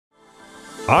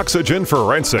Oxygen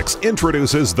Forensics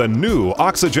introduces the new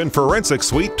Oxygen Forensic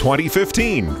Suite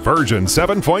 2015, version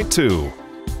 7.2.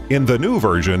 In the new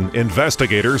version,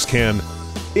 investigators can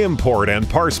import and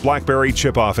parse Blackberry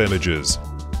chip-off images,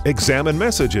 examine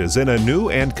messages in a new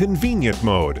and convenient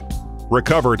mode,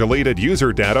 recover deleted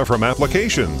user data from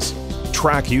applications,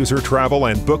 track user travel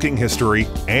and booking history,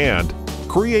 and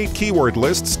create keyword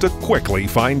lists to quickly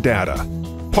find data.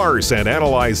 Parse and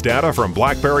analyze data from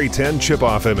Blackberry 10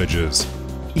 chip-off images.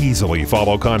 Easily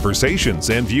follow conversations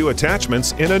and view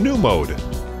attachments in a new mode.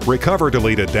 Recover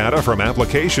deleted data from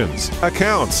applications,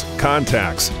 accounts,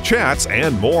 contacts, chats,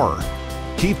 and more.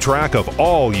 Keep track of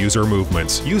all user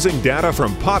movements using data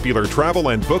from popular travel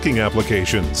and booking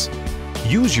applications.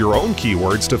 Use your own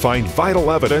keywords to find vital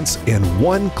evidence in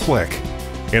one click.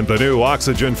 In the new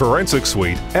Oxygen Forensic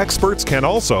Suite, experts can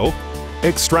also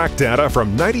extract data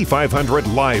from 9,500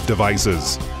 live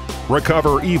devices,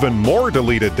 recover even more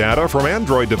deleted data from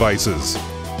Android devices,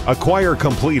 acquire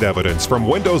complete evidence from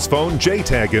Windows Phone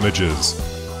JTAG images,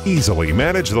 easily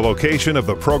manage the location of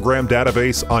the program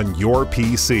database on your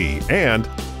PC, and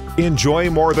enjoy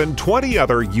more than 20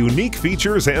 other unique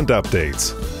features and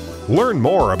updates. Learn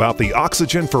more about the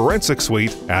Oxygen Forensic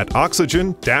Suite at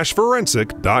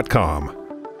oxygen-forensic.com.